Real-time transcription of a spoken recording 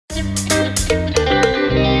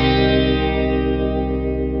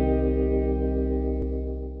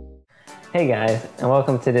Hey guys, and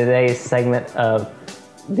welcome to today's segment of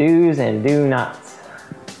do's and do nots.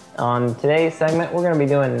 On today's segment, we're going to be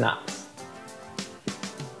doing knots.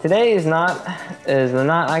 Today's knot is the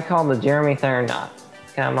knot I call the Jeremy Thurn knot.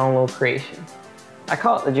 It's kind of my own little creation. I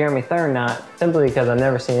call it the Jeremy Thurn knot simply because I've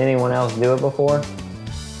never seen anyone else do it before.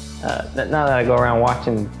 Not that I go around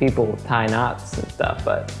watching people tie knots and stuff,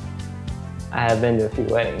 but I have been to a few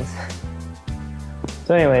weddings.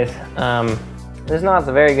 So anyways, this knot's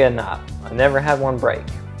a very good knot. I've never had one break.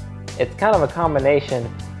 It's kind of a combination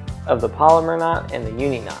of the Palomar knot and the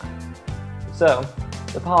uni knot. So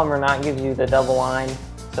the Palomar knot gives you the double line,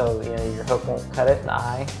 so your hook won't cut it, the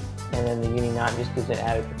eye, and then the uni knot just gives it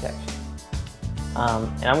added protection.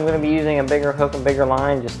 And I'm going to be using a bigger hook and bigger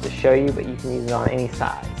line just to show you, but you can use it on any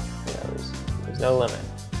size. There's no limit,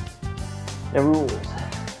 no rules.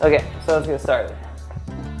 Okay, so let's get started.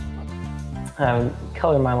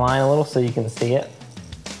 Color my line a little so you can see it.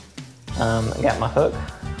 I got my hook.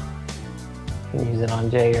 You can use it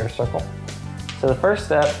on J or circle. So the first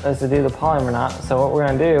step is to do the Palomar knot. So what we're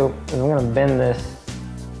going to do is we're going to bend this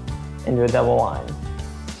into a double line,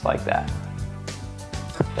 just like that.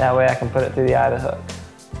 That way I can put it through the eye of the hook.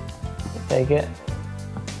 Take it,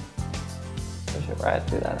 push it right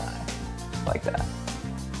through that eye, just like that.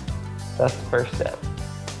 That's the first step.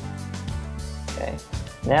 Okay.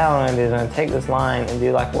 Now what I'm going to do is I'm going to take this line and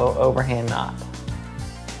do like a little overhand knot.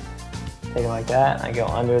 Take it like that, and I go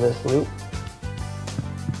under this loop.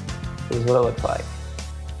 This is what it looks like.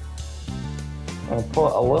 I'm going to pull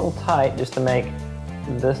it a little tight just to make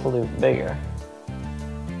this loop bigger.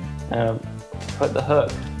 And I'm going to put the hook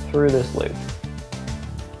through this loop,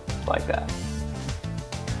 just like that.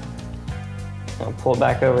 I'm going to pull it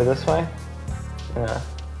back over this way. I'm going to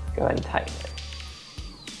go ahead and tighten it.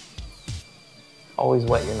 Always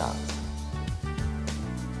wet your knots.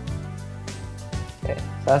 Okay,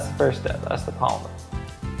 so that's the first step, that's the Palomar.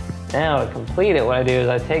 Now to complete it, what I do is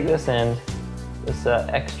I take this end, this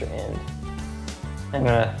extra end, I'm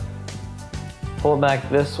gonna pull it back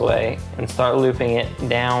this way and start looping it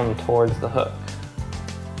down towards the hook.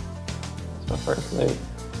 That's my first loop.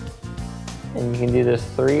 And you can do this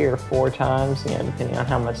 3 or 4 times, depending on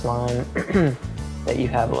how much line that you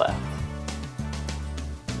have left.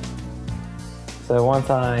 So once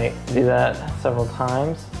I do that several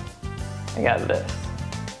times, I got this.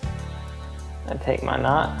 I take my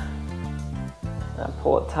knot, and I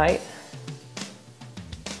pull it tight.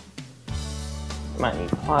 You might need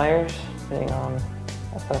pliers, depending on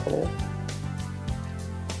how tough it is.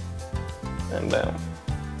 And boom,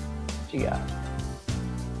 what you got.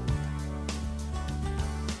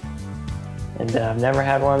 And I've never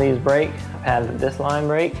had one of these break. I've had this line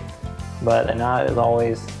break, but the knot is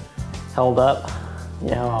always held up.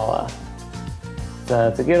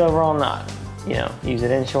 It's a good overall knot. Use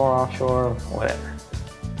it inshore, offshore, whatever.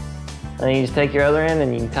 And then you just take your other end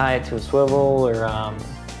and you can tie it to a swivel, or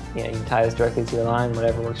you can tie this directly to your line,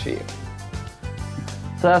 whatever works for you.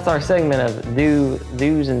 So that's our segment of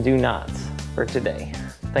do's and do nots for today.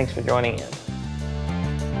 Thanks for joining in.